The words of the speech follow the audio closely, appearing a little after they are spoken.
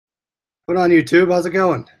What on YouTube? How's it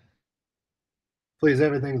going? Please,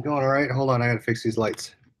 everything's going all right. Hold on, I gotta fix these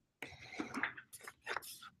lights.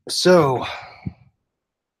 So,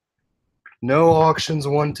 no auctions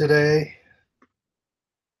won today.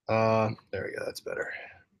 There we go. That's better.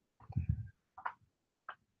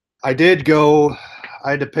 I did go.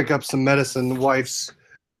 I had to pick up some medicine. The wife's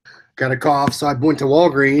got a cough, so I went to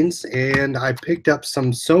Walgreens and I picked up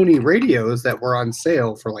some Sony radios that were on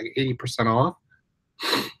sale for like 80% off.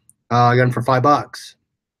 I got them for $5.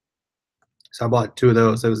 So I bought two of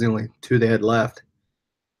those. That was the only two they had left.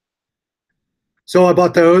 So I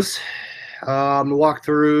bought those. I'm gonna walk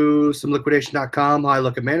through some liquidation.com, how I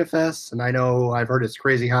look at manifests, and I know I've heard it's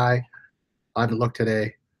crazy high. I haven't looked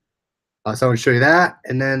today. So I'm gonna show you that.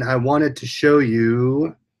 And then I wanted to show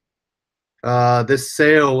you this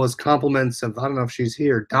sale was compliments of, I don't know if she's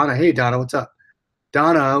here. Donna, hey Donna, what's up?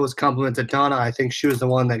 Donna was compliments of Donna. I think she was the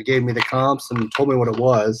one that gave me the comps and told me what it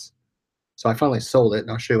was. So I finally sold it, and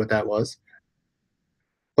I'll show you what that was.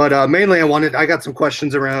 But mainly I got some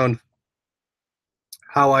questions around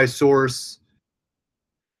how I source,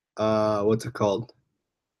 what's it called?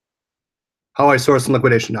 How I source in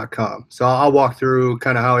liquidation.com. So I'll walk through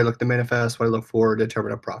kind of how I look to manifest, what I look for,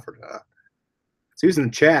 determine a profit or not. So using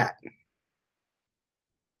the chat.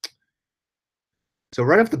 So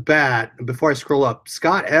right off the bat, before I scroll up,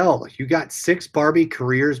 Scott L., you got 6 Barbie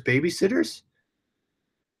Careers babysitters?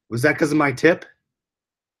 Was that because of my tip?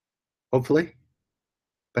 Hopefully.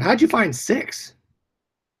 But how'd you find 6?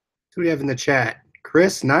 What do we have in the chat?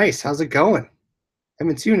 Chris, nice. How's it going?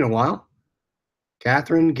 Haven't seen you in a while.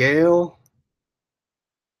 Catherine, Gail.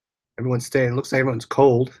 Everyone's staying. Looks like everyone's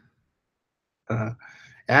cold.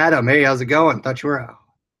 Adam, hey, how's it going? Thought you were. I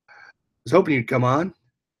was hoping you'd come on.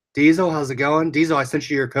 Diesel, how's it going? Diesel, I sent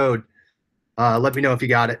you your code. Let me know if you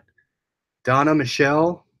got it. Donna,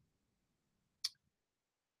 Michelle.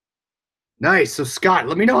 Nice. So Scott,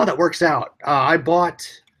 let me know how that works out. I bought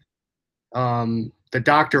the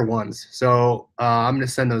doctor ones, so I'm gonna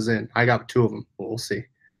send those in. I got 2 of them. We'll see.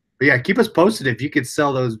 But yeah, keep us posted if you could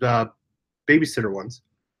sell those babysitter ones.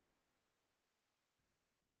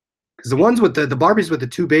 Because the ones with the Barbies with the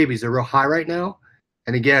 2 babies are real high right now.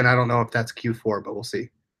 And again, I don't know if that's Q4, but we'll see.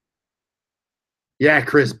 Yeah,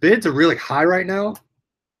 Chris, bids are really high right now.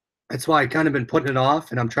 That's why I kind of been putting it off,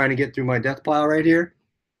 and I'm trying to get through my death pile right here.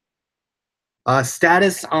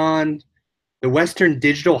 Status on the Western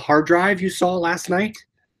Digital hard drive you saw last night.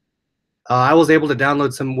 I was able to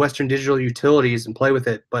download some Western Digital utilities and play with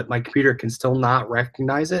it, but my computer can still not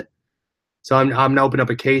recognize it. So I'm gonna open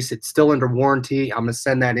up a case. It's still under warranty. I'm gonna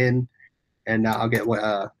send that in, and I'll get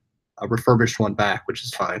a refurbished one back, which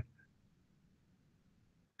is fine.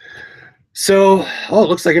 So, oh, it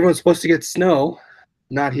looks like everyone's supposed to get snow.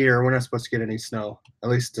 Not here. We're not supposed to get any snow, at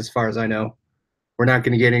least as far as I know. We're not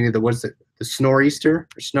going to get any of the, what is it, the Snow-Easter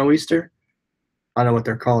or Snow-Easter? I don't know what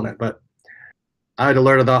they're calling it, but I had to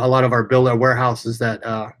alert a lot of our builder warehouses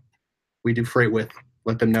that we do freight with.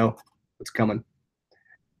 Let them know what's coming.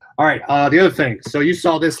 All right, the other thing. So you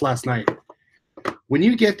saw this last night. When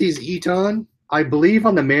you get these Eton, I believe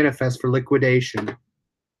on the manifest for liquidation,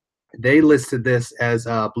 they listed this as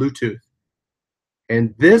Bluetooth.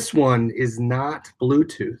 And this one is not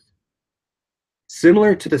Bluetooth.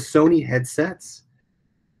 Similar to the Sony headsets,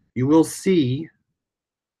 you will see,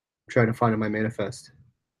 I'm trying to find it in my manifest.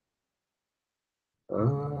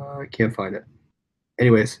 I can't find it.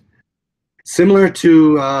 Anyways, similar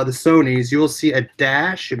to the Sonys, you will see a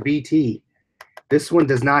dash BT. This one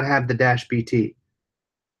does not have the dash BT.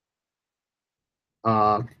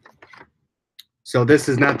 So this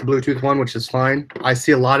is not the Bluetooth one, which is fine. I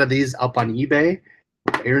see a lot of these up on eBay.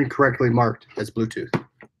 They're incorrectly marked as Bluetooth.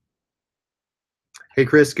 Hey,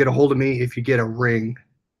 Chris, get a hold of me if you get a Ring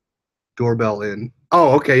doorbell in.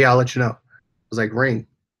 Oh, okay, yeah, I'll let you know. I was like, Ring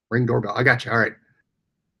doorbell. I got you. All right.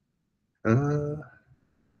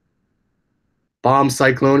 Bomb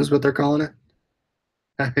cyclone is what they're calling it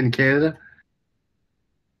in Canada.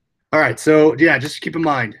 All right, so yeah, just keep in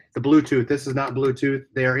mind the Bluetooth. This is not Bluetooth.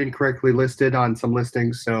 They are incorrectly listed on some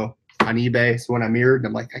listings, so on eBay. So when I mirrored,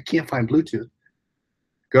 I'm like, I can't find Bluetooth.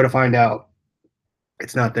 Go to find out,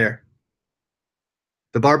 it's not there.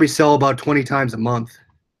 The Barbies sell about 20 times a month.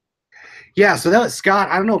 Yeah, so that was Scott.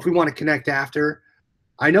 I don't know if we want to connect after.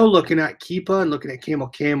 I know looking at Keepa and looking at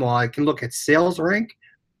Camel, I can look at sales rank,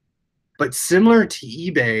 but similar to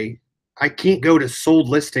eBay, I can't go to sold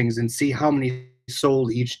listings and see how many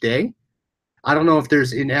sold each day. I don't know if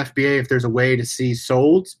there's in FBA, if there's a way to see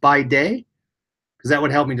solds by day, because that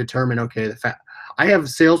would help me determine, okay, I have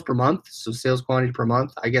sales per month, so sales quantity per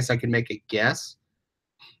month. I guess I can make a guess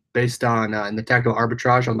based on in the tactical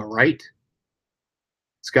arbitrage on the right.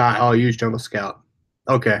 Sky. Oh, use Jungle Scout.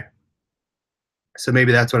 Okay. So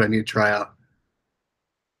maybe that's what I need to try out.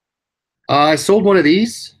 I sold one of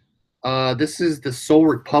these. This is the Soul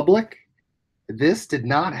Republic. This did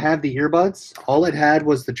not have the earbuds. All it had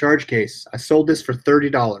was the charge case. I sold this for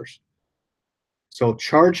 $30. So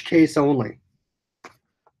charge case only.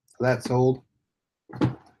 So that sold.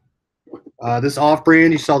 This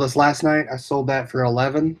off-brand, you saw this last night. I sold that for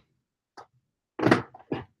 11.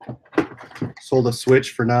 Sold a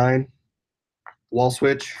switch for 9. Wall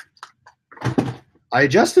switch. I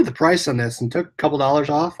adjusted the price on this and took a couple dollars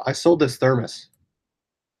off. I sold this thermos.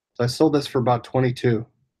 So I sold this for about 22.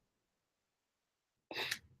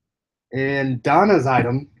 And Donna's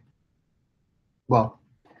item, well,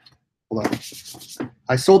 hold on.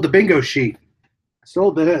 I sold the bingo sheet. I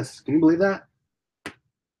sold this. Can you believe that?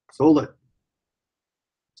 Sold it.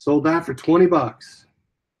 Sold that for 20 bucks.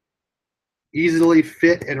 Easily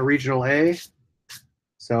fit in a regional A.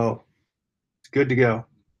 So it's good to go.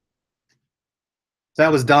 So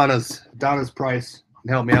that was Donna's price.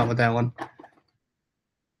 Help me out with that one.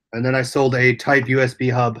 And then I sold a Type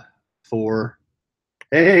USB hub for,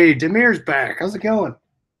 hey, Demir's back. How's it going?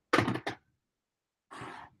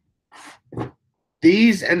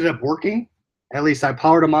 These ended up working. At least I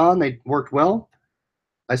powered them on. They worked well.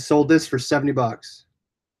 I sold this for 70 bucks.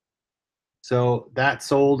 So that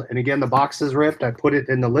sold. And again, the box is ripped. I put it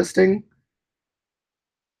in the listing.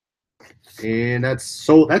 And that's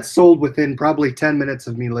sold within probably 10 minutes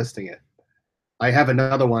of me listing it. I have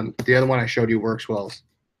another one. The other one I showed you works well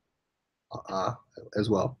as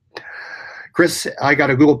well. Chris, I got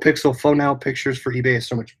a Google Pixel phone now. Pictures for eBay is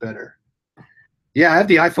so much better. Yeah, I have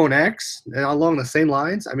the iPhone X along the same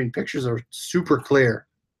lines. I mean, pictures are super clear.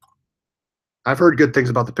 I've heard good things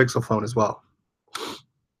about the Pixel phone as well.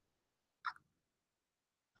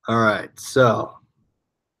 All right, so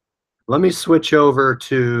let me switch over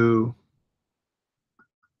to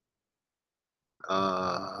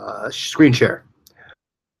screen share.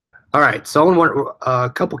 All right, so I want a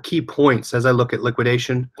couple key points as I look at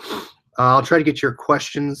liquidation. I'll try to get your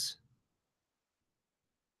questions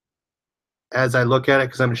as I look at it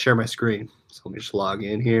because I'm going to share my screen. So let me just log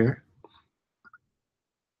in here.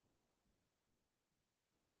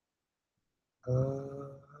 All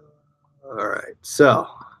right, so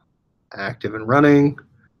active and running.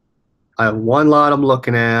 I have one lot I'm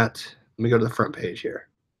looking at. Let me go to the front page here.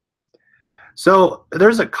 So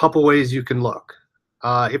there's a couple ways you can look.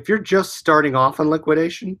 If you're just starting off on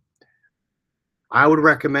liquidation, I would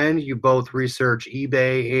recommend you both research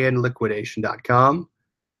eBay and liquidation.com.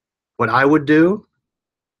 What I would do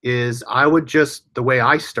is the way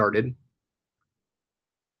I started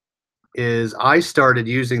is I started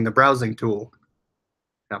using the browsing tool.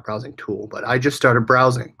 Not browsing tool, but I just started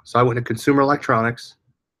browsing. So I went to consumer electronics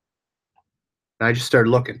and I just started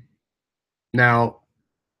looking. Now,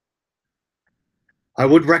 I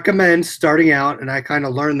would recommend starting out, and I kind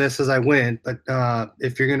of learned this as I went, but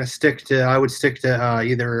if you're going to stick to, I would stick to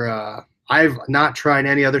either, I've not tried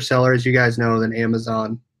any other seller, as you guys know, than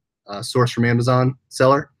Amazon, source from Amazon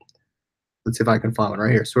seller. Let's see if I can find one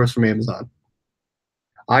right here, source from Amazon.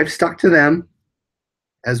 I've stuck to them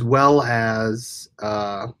as well as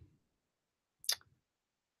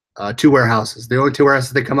two warehouses. The only two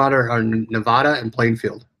warehouses that come out are Nevada and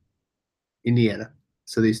Plainfield, Indiana.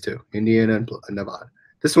 So these two, Indiana and Nevada.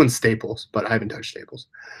 This one's Staples, but I haven't touched Staples.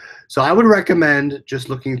 So I would recommend just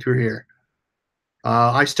looking through here.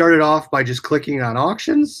 I started off by just clicking on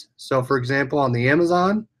auctions. So for example, on the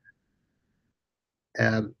Amazon,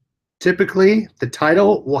 typically the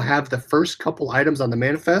title will have the first couple items on the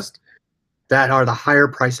manifest that are the higher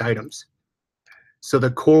price items. So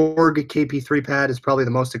the Korg KP3 pad is probably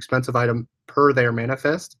the most expensive item per their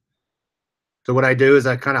manifest. So what I do is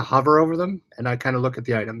I kind of hover over them and I kind of look at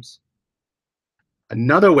the items.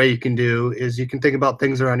 Another way you can do is you can think about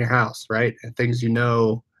things around your house, right? And things you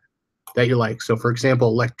know that you like. So for example,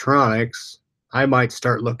 electronics, I might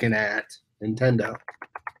start looking at Nintendo.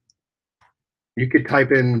 You could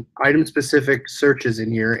type in item-specific searches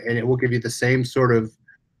in here and it will give you the same sort of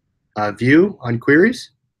view on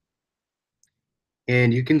queries.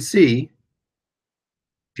 And you can see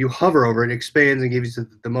if you hover over it, it expands and gives you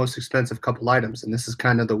the most expensive couple items. And this is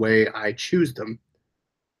kind of the way I choose them.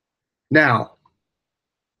 Now,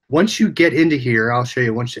 once you get into here, I'll show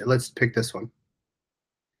you. Let's pick this one.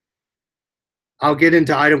 I'll get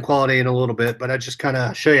into item quality in a little bit, but I just kind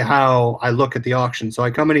of show you how I look at the auction. So I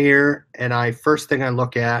come in here and first thing I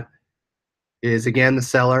look at is, again, the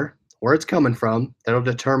seller, where it's coming from. That'll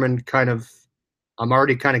determine I'm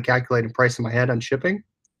already kind of calculating price in my head on shipping,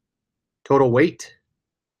 total weight,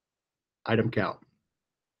 item count.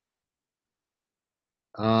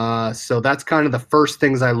 So that's kind of the first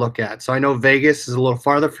things I look at. So I know Vegas is a little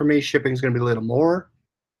farther for me. Shipping is going to be a little more.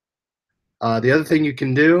 The other thing you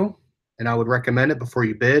can do, and I would recommend it before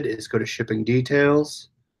you bid, is go to shipping details.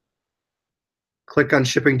 Click on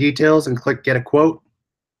shipping details and click get a quote.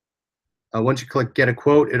 Once you click get a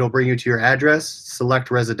quote, it'll bring you to your address.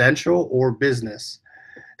 Select residential or business.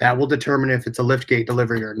 That will determine if it's a liftgate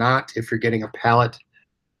delivery or not. If you're getting a pallet,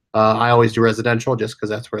 I always do residential just because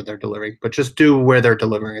that's where they're delivering. But just do where they're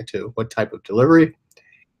delivering it to, what type of delivery.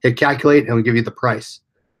 Hit calculate, and it'll give you the price.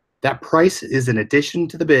 That price is in addition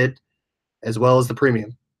to the bid as well as the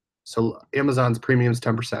premium. So Amazon's premium is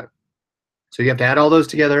 10%. So you have to add all those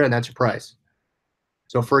together, and that's your price.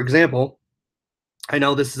 So for example, I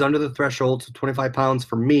know this is under the threshold, so 25 pounds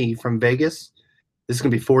for me from Vegas. This is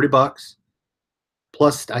going to be 40 bucks.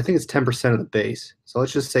 Plus, I think it's 10% of the base. So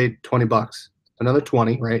let's just say 20 bucks. Another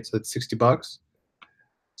 20, right? So it's 60 bucks.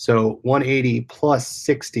 So 180 plus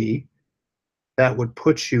 60, that would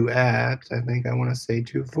put you at, I think I want to say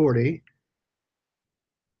 240,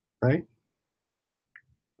 right?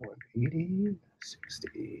 180,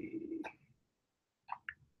 60.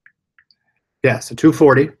 Yeah, so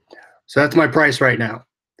 240. So that's my price right now.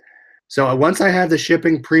 So once I have the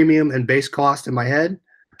shipping, premium, and base cost in my head,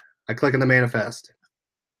 I click on the manifest.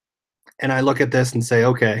 And I look at this and say,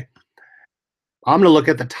 okay, I'm going to look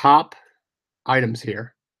at the top items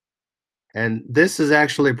here. And this is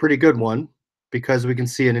actually a pretty good one because we can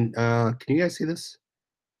see it in, can you guys see this?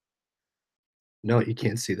 No, you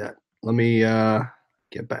can't see that. Let me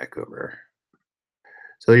get back over.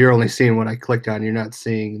 So you're only seeing what I clicked on. You're not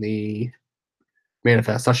seeing the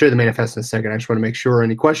manifest. I'll show you the manifest in a second. I just want to make sure.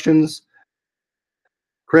 Any questions?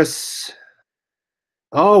 Chris.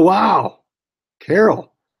 Oh, wow.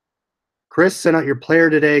 Carol. Chris sent out your player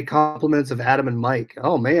today. Compliments of Adam and Mike.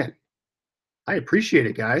 Oh, man. I appreciate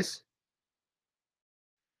it, guys.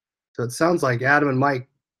 So it sounds like Adam and Mike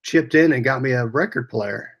chipped in and got me a record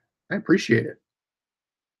player. I appreciate it.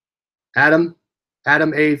 Adam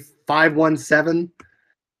A517.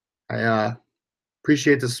 I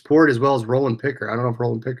appreciate the support as well as Roland Picker. I don't know if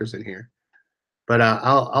Roland Picker's in here, but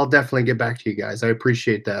I'll definitely get back to you guys. I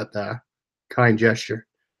appreciate that kind gesture.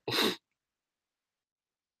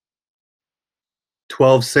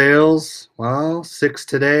 12 sales. Well, 6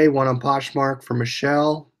 today, 1 on Poshmark for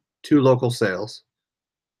Michelle, 2 local sales.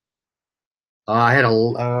 I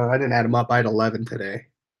didn't add them up. I had 11 today.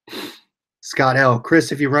 Scott L.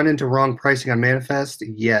 Chris, if you run into wrong pricing on Manifest,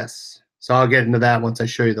 yes. So I'll get into that once I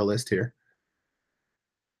show you the list here.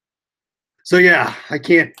 So yeah, I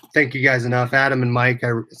can't thank you guys enough. Adam and Mike,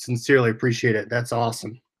 I sincerely appreciate it. That's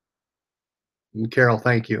awesome. And Carol,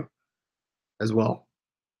 thank you as well.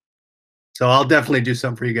 So I'll definitely do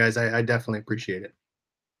something for you guys. I definitely appreciate it.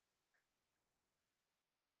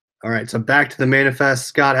 All right, so back to the manifest.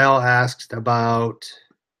 Scott L asked about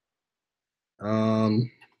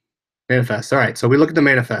manifest. All right, so we look at the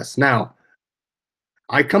manifest. Now,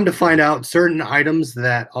 I come to find out certain items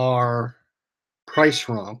that are priced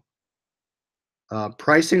wrong.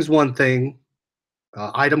 Pricing is one thing.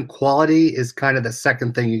 Item quality is kind of the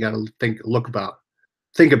second thing you got to think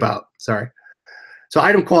about. Sorry. So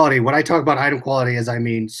item quality, when I talk about item quality is I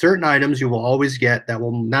mean certain items you will always get that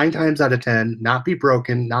will 9 times out of 10 not be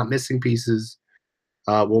broken, not missing pieces,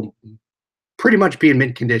 will pretty much be in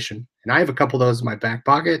mint condition. And I have a couple of those in my back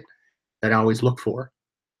pocket that I always look for.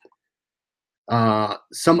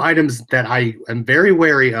 Some items that I am very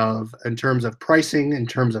wary of in terms of pricing, in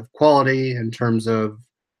terms of quality, in terms of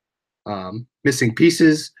missing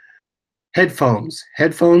pieces. Headphones.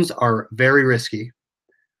 Headphones are very risky.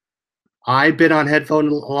 I bid on headphone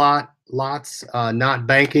lots, not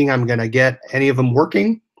banking I'm going to get any of them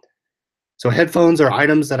working. So headphones are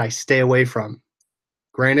items that I stay away from.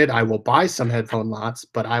 Granted, I will buy some headphone lots,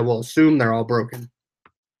 but I will assume they're all broken.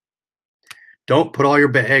 Don't put all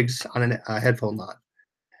your eggs on a headphone lot.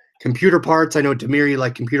 Computer parts, I know Demir, you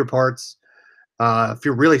like computer parts. If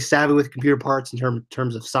you're really savvy with computer parts in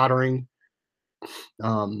terms of soldering,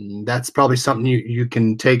 that's probably something you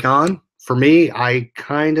can take on. For me, I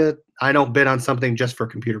don't bid on something just for a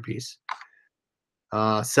computer piece.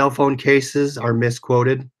 Cell phone cases are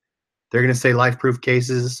misquoted. They're going to say life-proof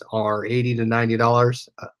cases are $80 to $90.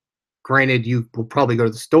 Granted, you will probably go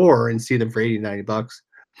to the store and see them for 80 to 90 bucks.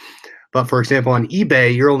 But for example, on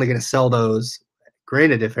eBay, you're only going to sell those.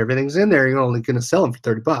 Granted, if everything's in there, you're only going to sell them for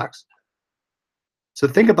 30 bucks. So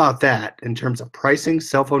think about that in terms of pricing.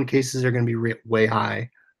 Cell phone cases are going to be way high,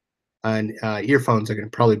 and earphones are going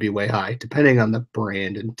to probably be way high, depending on the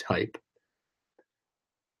brand and type.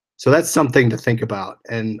 So that's something to think about.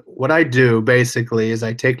 And what I do basically is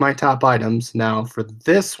I take my top items. Now for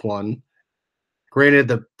this one, Granted,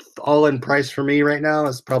 the all-in price for me right now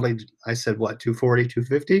is probably, I said, what, 240,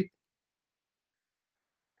 250?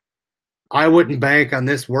 I wouldn't bank on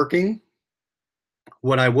this working.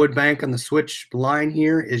 What I would bank on the Switch line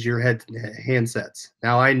here is your handsets.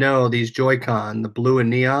 Now I know these Joy-Con, the blue and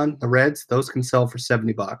neon, the reds, those can sell for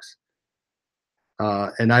 70 bucks.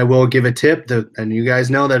 And I will give a tip that, and you guys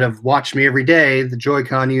know that have watched me every day, the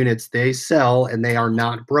Joy-Con units, they sell and they are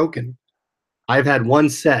not broken. I've had one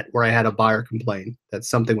set where I had a buyer complain that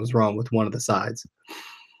something was wrong with one of the sides.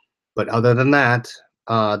 But other than that,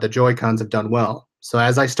 the Joy-Cons have done well. So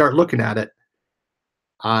as I start looking at it,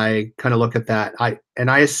 I kind of look at that. I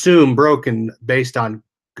assume broken based on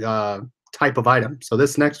type of item. So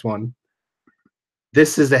this next one,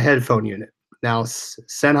 this is the headphone unit. Now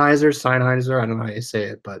Sennheiser, I don't know how you say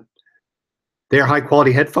it, but they're high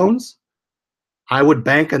quality headphones. I would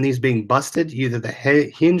bank on these being busted, either the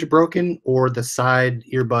hinge broken or the side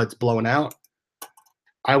earbuds blown out.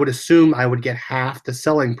 I would assume I would get half the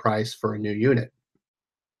selling price for a new unit.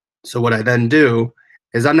 So what I then do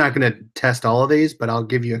is I'm not going to test all of these, but I'll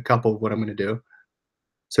give you a couple of what I'm going to do.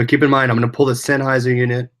 So keep in mind, I'm going to pull the Sennheiser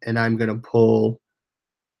unit, and I'm going to pull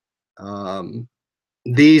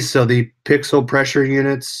these. So the pixel pressure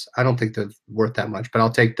units, I don't think they're worth that much, but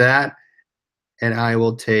I'll take that. And I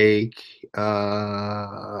will take,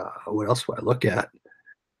 what else would I look at?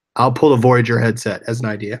 I'll pull the Voyager headset as an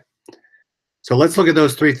idea. So let's look at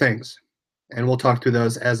those three things, and we'll talk through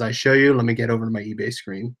those as I show you. Let me get over to my eBay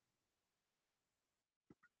screen.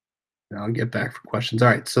 And I'll get back for questions. All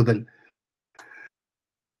right, so then,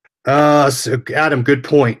 so Adam, good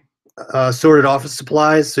point. Sorted office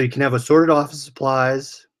supplies. So you can have assorted office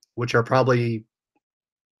supplies, which are probably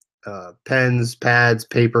pens, pads,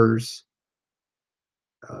 papers.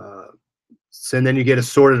 And then you get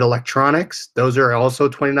assorted electronics. Those are also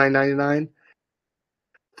 $29.99.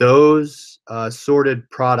 Those sorted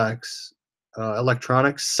products,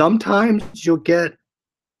 electronics, sometimes you'll get,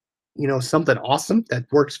 something awesome that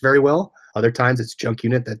works very well. Other times it's junk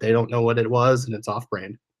unit that they don't know what it was and it's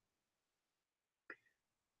off-brand.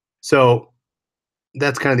 So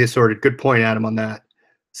that's kind of the assorted. Good point, Adam, on that.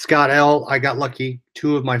 Scott L., I got lucky.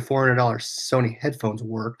 2 of my $400 Sony headphones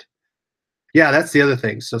worked. Yeah, that's the other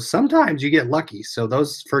thing. So sometimes you get lucky. So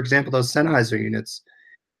those, for example, those Sennheiser units,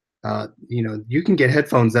 you can get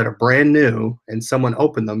headphones that are brand new and someone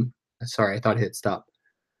opened them. Sorry, I thought I hit stop.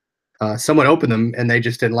 Someone opened them and they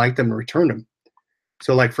just didn't like them and returned them.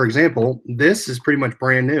 So like, for example, this is pretty much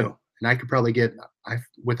brand new and I could probably get,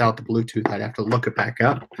 without the Bluetooth, I'd have to look it back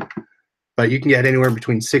up, but you can get anywhere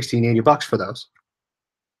between 60 and 80 bucks for those.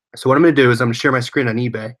 So what I'm going to do is I'm going to share my screen on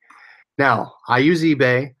eBay. Now I use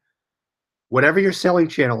eBay. Whatever your selling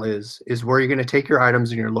channel is where you're going to take your items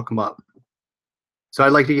and you're going to look them up. So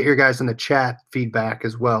I'd like to get your guys in the chat feedback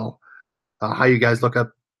as well, how you guys look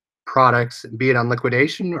up products, be it on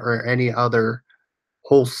liquidation or any other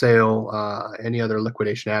wholesale, any other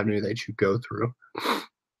liquidation avenue that you go through.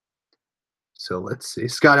 So let's see.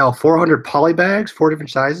 Scott L., 400 poly bags, 4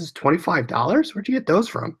 different sizes, $25. Where'd you get those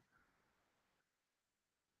from?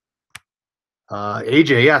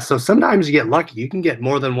 AJ, yeah, so sometimes you get lucky. You can get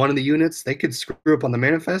more than one of the units. They could screw up on the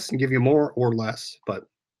manifest and give you more or less, but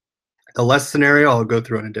the less scenario, I'll go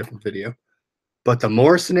through in a different video. But the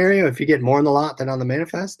more scenario, if you get more in the lot than on the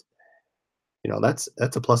manifest, that's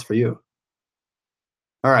a plus for you.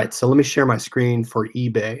 All right, so let me share my screen for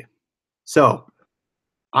eBay. So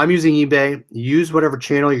I'm using eBay. Use whatever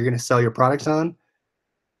channel you're going to sell your products on.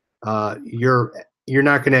 You're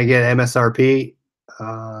not going to get MSRP.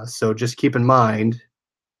 So just keep in mind,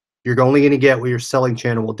 you're only going to get what your selling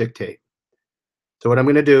channel will dictate. So what I'm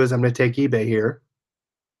going to do is I'm going to take eBay here,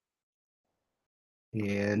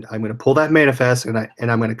 and I'm going to pull that manifest, and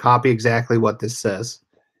I'm going to copy exactly what this says.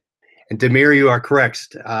 And Demir, you are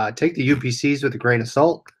correct. Take the UPCs with a grain of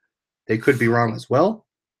salt. They could be wrong as well.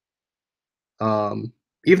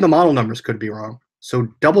 Even the model numbers could be wrong. So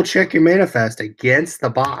double check your manifest against the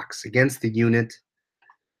box, against the unit.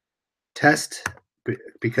 Test,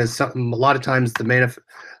 because a lot of times the manifest,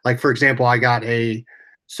 like for example, I got a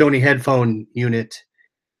Sony headphone unit,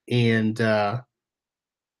 and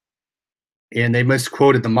they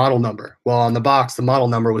misquoted the model number. Well, on the box, the model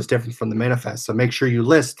number was different from the manifest. So make sure you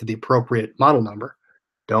list the appropriate model number.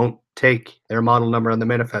 Don't take their model number on the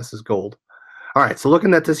manifest as gold. All right, so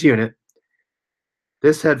looking at this unit,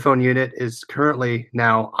 this headphone unit is currently,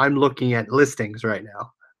 now I'm looking at listings right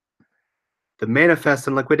now. The manifest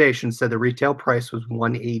and liquidation said the retail price was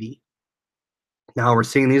 $180. Now we're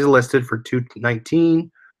seeing these listed for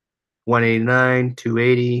 $219, $189,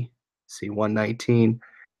 $280, see $119.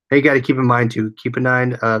 Now you got to keep in mind too, keep in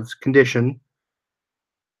mind of condition.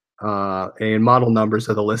 and model numbers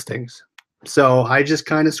of the listings. So I just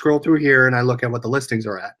kind of scroll through here and I look at what the listings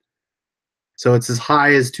are at. So it's as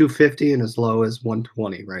high as 250 and as low as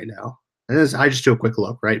 120 right now. And this, I just do a quick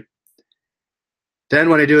look, right? Then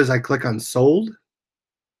what I do is I click on sold.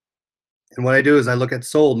 And what I do is I look at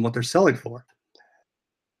sold and what they're selling for.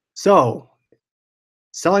 So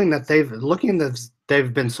selling that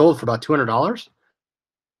they've been sold for about $200.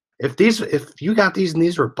 If you got these and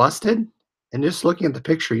these were busted, and just looking at the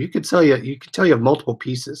picture, you could tell you have multiple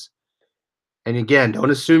pieces. And again,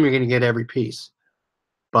 don't assume you're going to get every piece.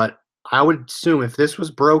 But I would assume if this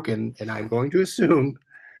was broken, and I'm going to assume,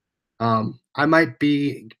 I might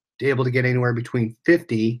be able to get anywhere between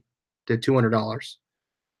 $50 to $200.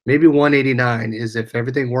 Maybe 189 is if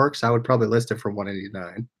everything works. I would probably list it for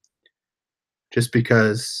 189, just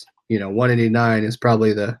because 189 is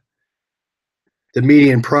probably the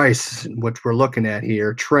median price, which we're looking at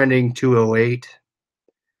here, trending 208.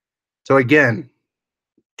 So again,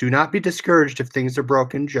 do not be discouraged if things are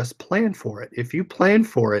broken. Just plan for it. If you plan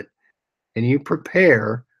for it and you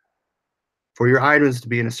prepare for your items to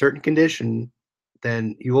be in a certain condition,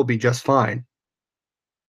 then you will be just fine.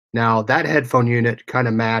 Now, that headphone unit kind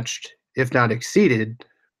of matched, if not exceeded,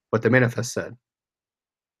 what the manifest said.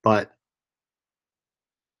 But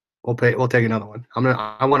we'll take another one.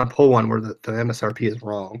 I want to pull one where the MSRP is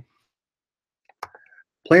wrong.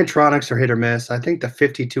 Plantronics are hit or miss. I think the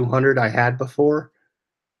 5200 I had before.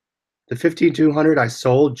 The 5200 I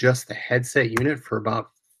sold just the headset unit for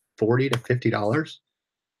about $40 to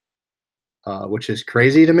 $50, which is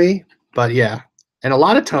crazy to me. But yeah, and a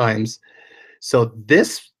lot of times, so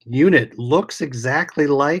this unit looks exactly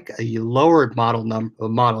like a lower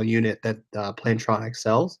model unit that Plantronics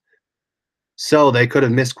sells. So they could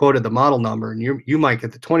have misquoted the model number, and you might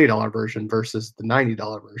get the $20 version versus the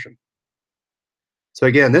 $90 version. So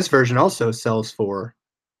again, this version also sells for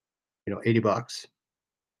 $80.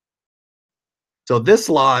 So this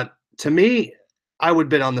lot, to me, I would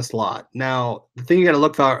bid on this lot. Now, the thing you got to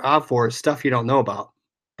look out for is stuff you don't know about.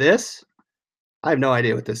 This, I have no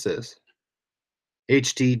idea what this is.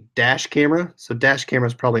 HD dash camera. So dash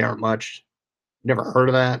cameras probably aren't much. Never heard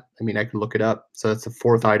of that. I mean, I can look it up. So that's the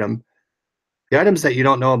fourth item. The items that you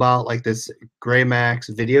don't know about, like this Gray Max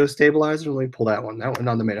video stabilizer, let me pull that one. That one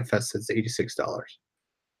on the manifest says $86.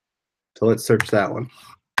 So let's search that one.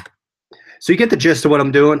 So you get the gist of what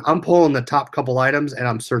I'm doing. I'm pulling the top couple items and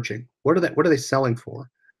I'm searching. What are they selling for?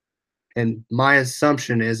 And my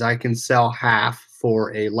assumption is I can sell half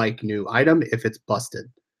for a like new item if it's busted.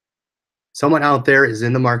 Someone out there is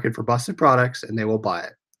in the market for busted products and they will buy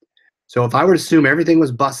it. So if I were to assume everything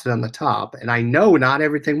was busted on the top, and I know not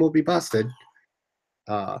everything will be busted,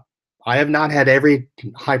 I have not had every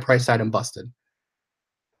high price item busted.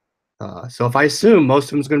 So if I assume most of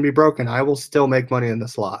them is going to be broken, I will still make money in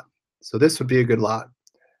this lot. So this would be a good lot.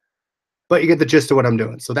 But you get the gist of what I'm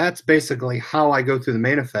doing. So that's basically how I go through the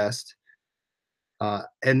manifest.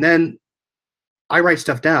 And then I write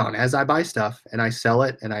stuff down as I buy stuff and I sell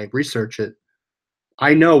it and I research it.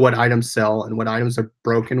 I know what items sell and what items are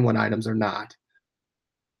broken, what items are not.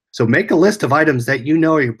 So make a list of items that you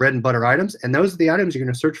know are your bread and butter items, and those are the items you're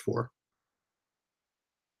going to search for.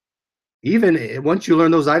 Even once you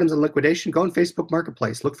learn those items in liquidation, go on Facebook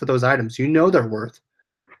Marketplace, look for those items. You know they're worth.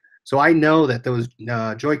 So I know that those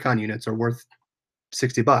Joy-Con units are worth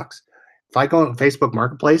 $60. If I go on Facebook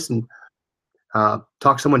Marketplace and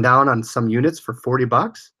talk someone down on some units for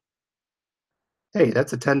 $40, hey,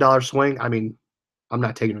 that's a $10 swing. I mean, I'm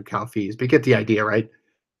not taking into account fees, but you get the idea, right?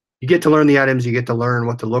 You get to learn the items, you get to learn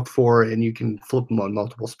what to look for, and you can flip them on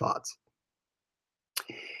multiple spots.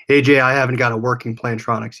 AJ, I haven't got a working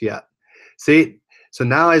Plantronics yet. See, so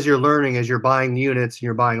now as you're learning, as you're buying units and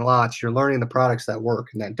you're buying lots, you're learning the products that work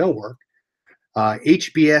and that don't work.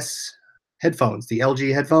 HBS headphones, the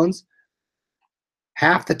LG headphones,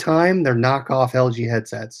 half the time they're knockoff LG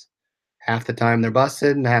headsets. Half the time they're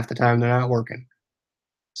busted, and half the time they're not working.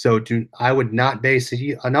 So I would not base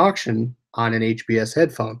an auction on an HBS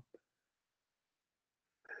headphone.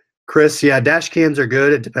 Chris, yeah, dash cams are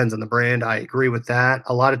good. It depends on the brand. I agree with that.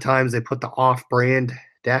 A lot of times they put the off-brand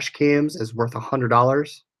dash cams as worth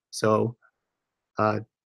 $100. So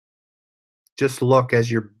just look as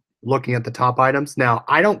you're looking at the top items. Now,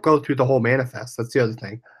 I don't go through the whole manifest. That's the other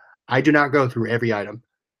thing. I do not go through every item.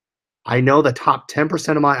 I know the top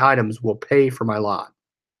 10% of my items will pay for my lot.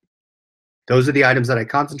 Those are the items that I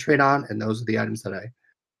concentrate on, and those are the items that I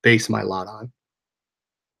base my lot on.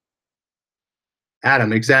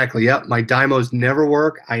 Adam, exactly. Yep. My dymos never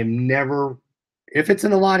work. I am never, if it's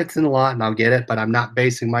in a lot, it's in a lot and I'll get it, but I'm not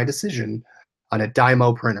basing my decision on a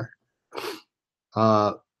dymo printer.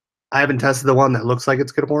 I haven't tested the one that looks like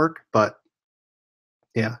it's going to work, but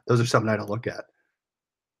yeah, those are something I don't look at.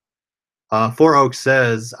 Four Oaks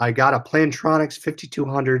says, I got a Plantronics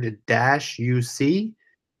 5200-UC.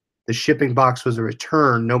 The shipping box was a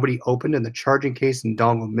return. Nobody opened, and the charging case and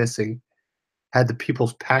dongle missing. Had the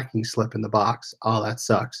people's packing slip in the box. Oh, that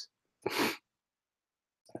sucks.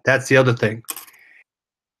 That's the other thing.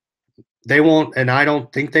 They won't, and I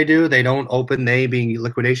don't think they do. They don't open. They, being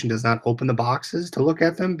Liquidation, does not open the boxes to look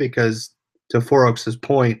at them because, to Four Oaks'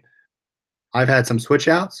 point, I've had some switch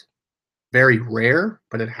outs. Very rare,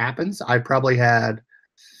 but it happens. I probably had,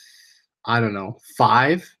 I don't know,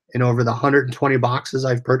 5 in over the 120 boxes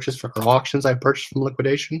I've purchased or auctions I've purchased from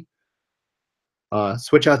Liquidation.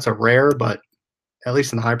 Switch outs are rare, but at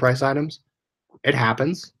least in the high price items, it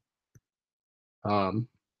happens. And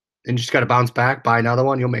you just got to bounce back, buy another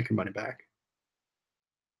one, you'll make your money back.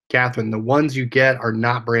 Catherine, the ones you get are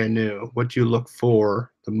not brand new. What do you look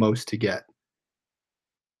for the most to get?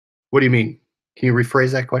 What do you mean? Can you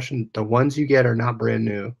rephrase that question? The ones you get are not brand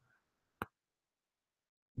new.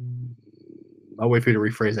 I'll wait for you to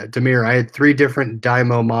rephrase that. Demir, I had 3 different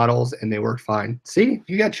Dymo models and they worked fine. See,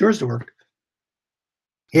 you got yours to work.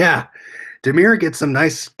 Yeah, Demir gets some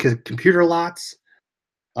nice computer lots.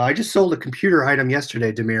 I just sold a computer item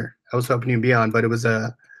yesterday, Demir. I was hoping you'd be on, but it was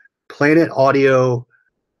a Planet Audio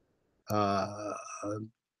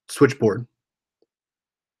switchboard.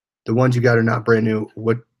 The ones you got are not brand new.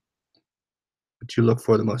 What you look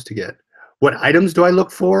for the most to get? What items do I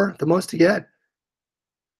look for the most to get?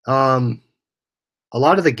 A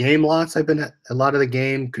lot of the game lots a lot of the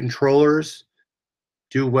game controllers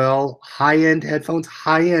do well. High-end headphones,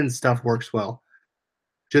 high-end stuff works well.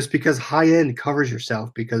 Just because high-end covers yourself,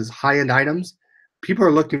 because high-end items, people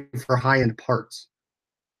are looking for high-end parts.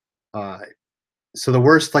 So the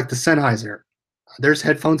worst, like the Sennheiser, there's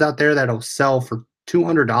headphones out there that'll sell for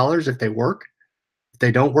 $200 if they work. If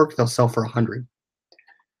they don't work, they'll sell for $100.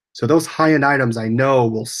 So those high-end items I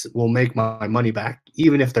know will make my money back,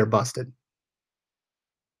 even if they're busted.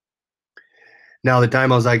 Now the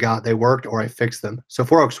Dymos I got, they worked or I fixed them. So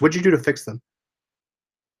Four Oaks, what'd you do to fix them?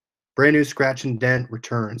 Brand new scratch and dent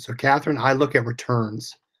return. So Catherine, I look at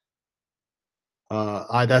returns.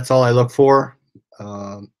 That's all I look for.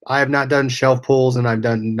 I have not done shelf pulls and I've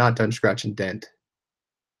not done scratch and dent.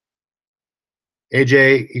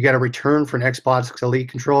 AJ, you got a return for an Xbox Elite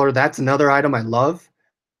controller. That's another item I love.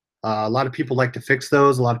 A lot of people like to fix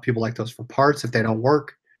those. A lot of people like those for parts if they don't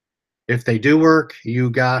work. If they do work, you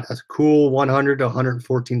got a cool $100 to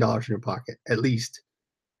 $114 in your pocket, at least.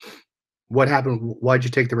 What happened? Why'd you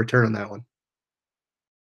take the return on that one?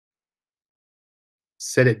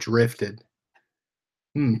 Said it drifted.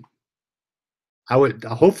 I would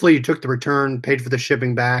hopefully you took the return, paid for the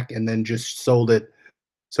shipping back, and then just sold it.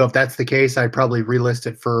 So if that's the case, I'd probably relist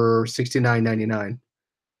it for $69.99.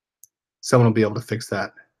 Someone will be able to fix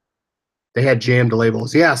that. They had jammed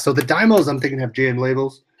labels. Yeah, so the Dymos I'm thinking have jammed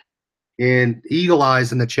labels. And Eagle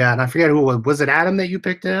Eyes in the chat, and I forget who it was. It Adam that you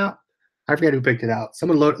picked it out? I forget who picked it out.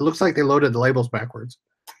 Someone it looks like they loaded the labels backwards.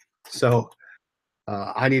 So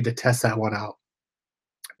I need to test that one out.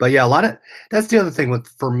 But yeah, that's the other thing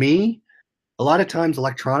for me, a lot of times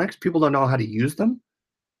electronics, people don't know how to use them.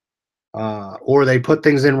 Or they put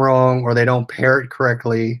things in wrong, or they don't pair it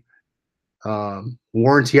correctly.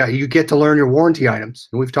 Warranty, you get to learn your warranty items.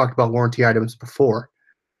 And we've talked about warranty items before.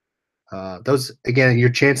 Those, again, you're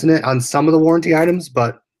chancing it on some of the warranty items,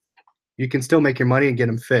 but you can still make your money and get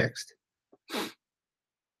them fixed.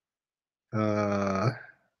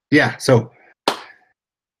 Yeah, so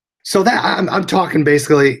that I'm talking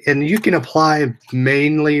basically, and you can apply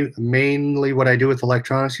mainly what I do with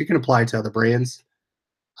electronics. You can apply it to other brands.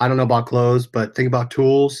 I don't know about clothes, but think about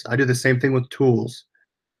tools. I do the same thing with tools.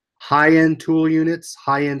 High-end tool units,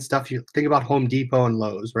 high-end stuff. You think about Home Depot and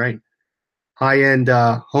Lowe's, right? High-end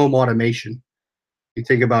home automation. You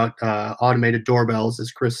think about automated doorbells,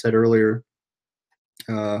 as Chris said earlier.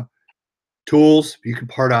 Tools, you could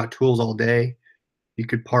part out tools all day. You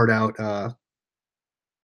could part out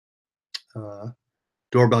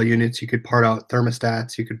doorbell units. You could part out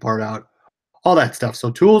thermostats. You could part out all that stuff.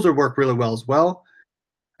 So tools will work really well as well.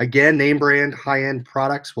 Again, name brand, high-end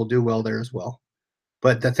products will do well there as well.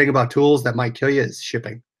 But the thing about tools that might kill you is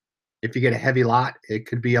shipping. If you get a heavy lot, it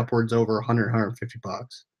could be upwards over 100, 150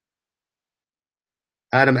 bucks.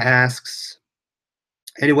 Adam asks,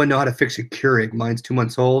 anyone know how to fix a Keurig? Mine's 2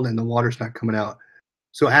 months old and the water's not coming out.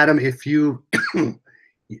 So Adam, if you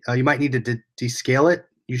you might need to descale it.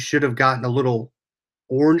 You should have gotten a little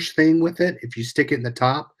orange thing with it. If you stick it in the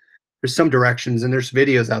top, there's some directions and there's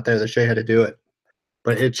videos out there that show you how to do it.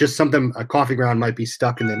 But it's just something, a coffee ground might be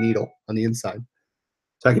stuck in the needle on the inside.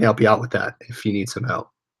 So I can help you out with that if you need some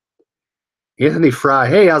help. Anthony Fry,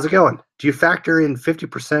 hey, how's it going? Do you factor in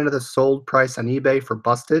 50% of the sold price on eBay for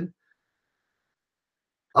busted?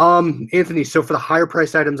 Anthony, so for the higher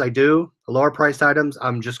priced items, I do. The lower priced items,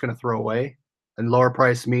 I'm just going to throw away. And lower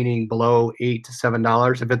price meaning below $8 to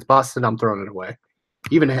 $7. If it's busted, I'm throwing it away.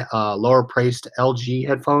 Even lower priced LG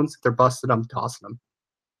headphones, if they're busted, I'm tossing them.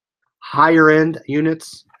 Higher end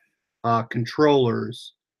units,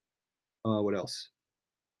 controllers. What else?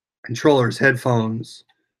 Controllers, headphones,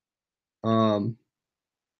 um,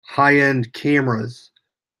 high end cameras,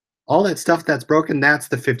 all that stuff that's broken. That's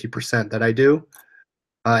the 50% that I do.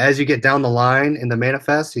 As you get down the line in the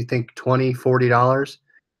manifest, you think $20, $40.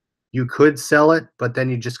 You could sell it, but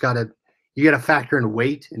then you gotta factor in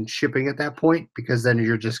weight and shipping at that point, because then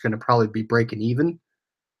you're just gonna probably be breaking even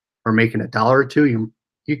or making $1 or $2.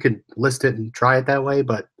 You could list it and try it that way,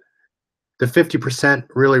 but the 50%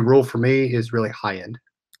 really rule for me is really high end.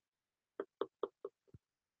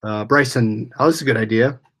 Bryson, oh, this is a good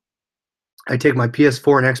idea. I take my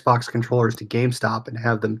PS4 and Xbox controllers to GameStop and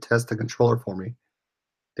have them test the controller for me.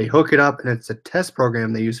 They hook it up, and it's a test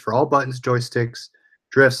program they use for all buttons, joysticks,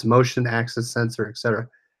 drifts, motion, access sensor, etc.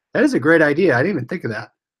 That is a great idea. I didn't even think of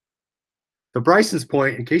that. So Bryson's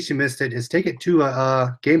point, in case you missed it, is take it to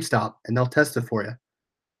a GameStop, and they'll test it for you.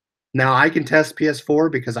 Now, I can test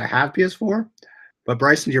PS4 because I have PS4, but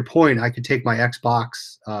Bryson, to your point, I could take my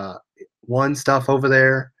Xbox One stuff over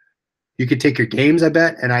there. You could take your games, I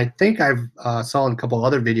bet, and I think I've saw in a couple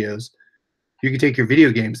other videos, you can take your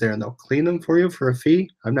video games there, and they'll clean them for you for a fee.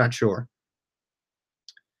 I'm not sure.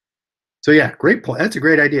 So yeah, great point. That's a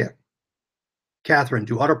great idea. Catherine,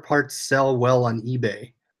 do auto parts sell well on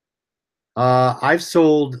eBay? I've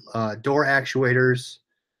sold door actuators.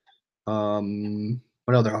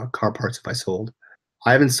 What other car parts have I sold?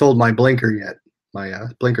 I haven't sold my blinker yet, my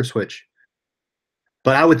blinker switch.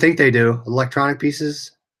 But I would think they do. Electronic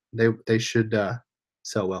pieces, they should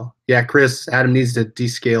sell well. Yeah, Chris, Adam needs to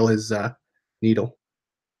descale his needle.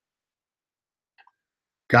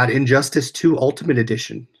 Got Injustice 2 Ultimate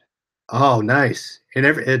Edition. Oh, nice. And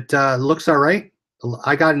it looks all right.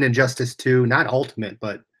 I got an Injustice 2, not Ultimate,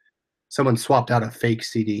 but someone swapped out a fake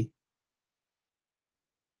CD.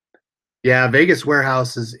 Yeah, Vegas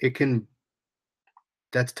warehouses,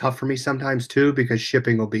 that's tough for me sometimes too, because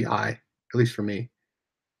shipping will be high, at least for me.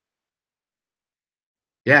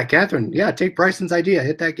 Yeah, Catherine, yeah, take Bryson's idea.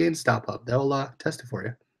 Hit that GameStop up. They'll test it for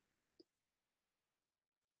you.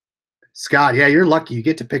 Scott, yeah, you're lucky. You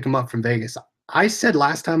get to pick them up from Vegas. I said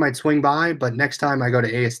last time I'd swing by, but next time I go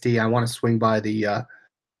to ASD, I want to swing by the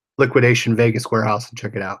Liquidation Vegas warehouse and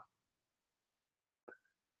check it out.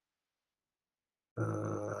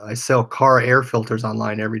 I sell car air filters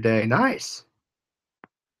online every day. Nice.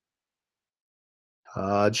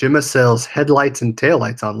 Jimma sells headlights and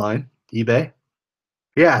taillights online, eBay.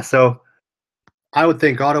 Yeah, so I would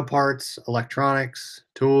think auto parts, electronics,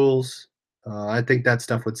 tools. I think that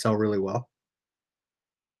stuff would sell really well.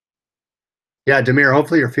 Yeah, Demir,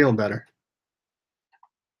 hopefully you're feeling better.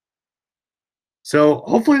 So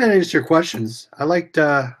hopefully that answers your questions.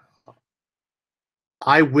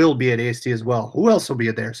 I will be at ASD as well. Who else will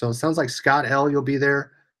be there? So it sounds like Scott L, you'll be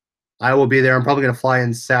there. I will be there. I'm probably going to fly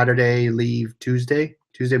in Saturday, leave Tuesday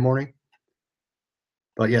morning.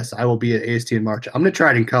 But yes, I will be at ASD in March. I'm going to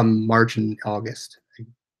try to come March and August.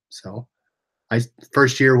 So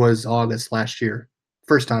first year was August last year.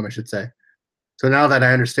 First time, I should say. So now that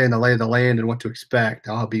I understand the lay of the land and what to expect,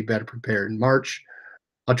 I'll be better prepared. In March,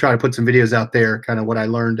 I'll try to put some videos out there, kind of what I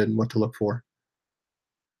learned and what to look for.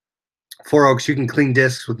 Four Oaks, you can clean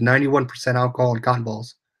discs with 91% alcohol and cotton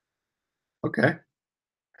balls. Okay.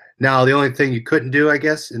 Now, the only thing you couldn't do, I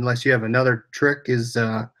guess, unless you have another trick, is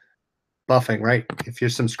buffing, right? If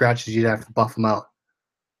there's some scratches, you'd have to buff them out.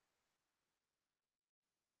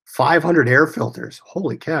 500 air filters.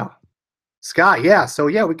 Holy cow. Scott, yeah. So,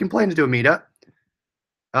 yeah, we can plan to do a meetup.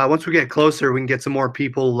 Once we get closer, we can get some more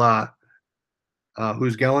people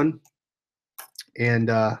who's going. And,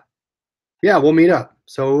 yeah, we'll meet up.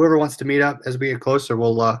 So whoever wants to meet up as we get closer,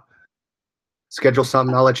 we'll schedule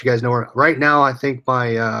something. I'll let you guys know. Right now, I think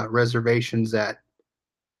my reservation's I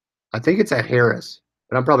think it's at Harris.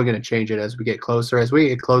 But I'm probably going to change it as we get closer. As we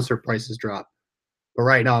get closer, prices drop. But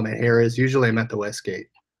right now, I'm at Harris. Usually, I'm at the Westgate.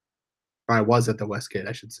 Or I was at the Westgate,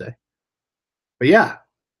 I should say. But yeah,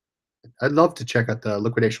 I'd love to check out the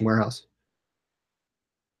Liquidation Warehouse.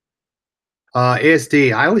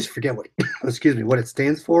 ASD, I always forget what, excuse me, what it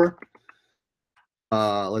stands for.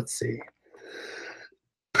 Let's see.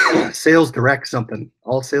 Sales Direct something.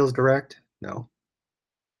 All Sales Direct? No.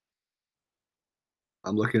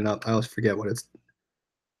 I'm looking it up. I always forget what it's.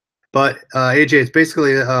 But AJ, it's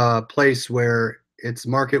basically a place where it's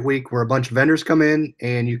market week where a bunch of vendors come in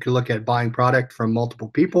and you can look at buying product from multiple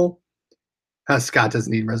people. Scott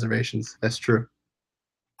doesn't need reservations. That's true.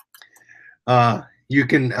 You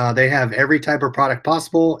can. They have every type of product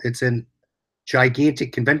possible. It's in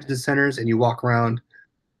gigantic convention centers, and you walk around,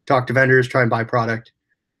 talk to vendors, try and buy product,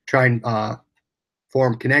 try and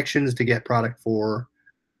form connections to get product for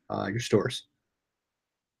your stores.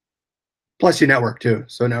 Plus, you network too.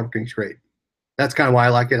 So networking's great. That's kind of why I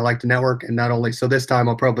like it. I like to network, and not only so. This time,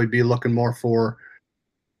 I'll probably be looking more for.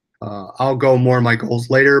 I'll go more in my goals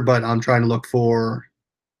later, but I'm trying to look for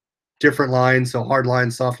different lines, so hard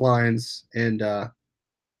lines, soft lines, and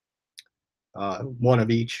one of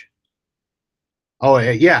each. Oh,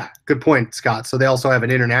 yeah, good point, Scott. So they also have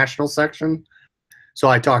an international section. So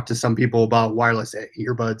I talked to some people about wireless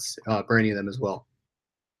earbuds for any of them as well.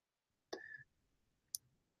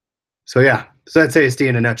 So yeah, so that's ASD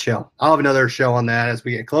in a nutshell. I'll have another show on that as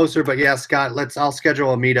we get closer. But yeah, Scott, I'll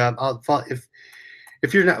schedule a meetup.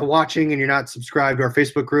 If you're not watching and you're not subscribed to our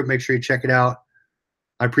Facebook group, make sure you check it out.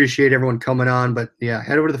 I appreciate everyone coming on. But yeah,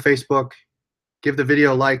 head over to the Facebook, give the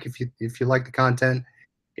video a like if you like the content.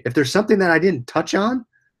 If there's something that I didn't touch on,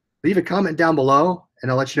 leave a comment down below,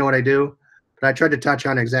 and I'll let you know what I do. But I tried to touch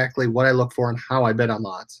on exactly what I look for and how I bet on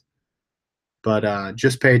lots. But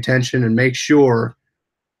just pay attention and make sure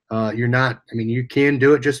you're not. I mean, you can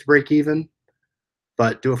do it just to break even,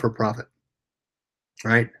 but do it for profit.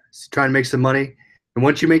 All right? So try and make some money. And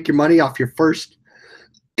once you make your money off your first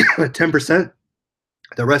 10%,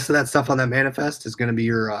 the rest of that stuff on that manifest is going to be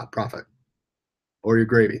your profit or your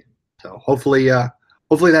gravy. So hopefully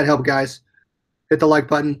that helped, guys. Hit the like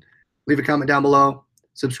button, leave a comment down below,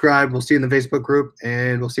 subscribe. We'll see you in the Facebook group,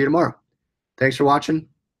 and we'll see you tomorrow. Thanks for watching.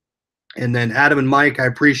 And then Adam and Mike, I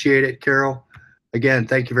appreciate it. Carol, again,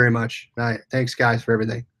 thank you very much. Thanks, guys, for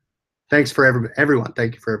everything. Thanks for everyone.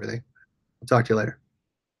 Thank you for everything. I'll talk to you later.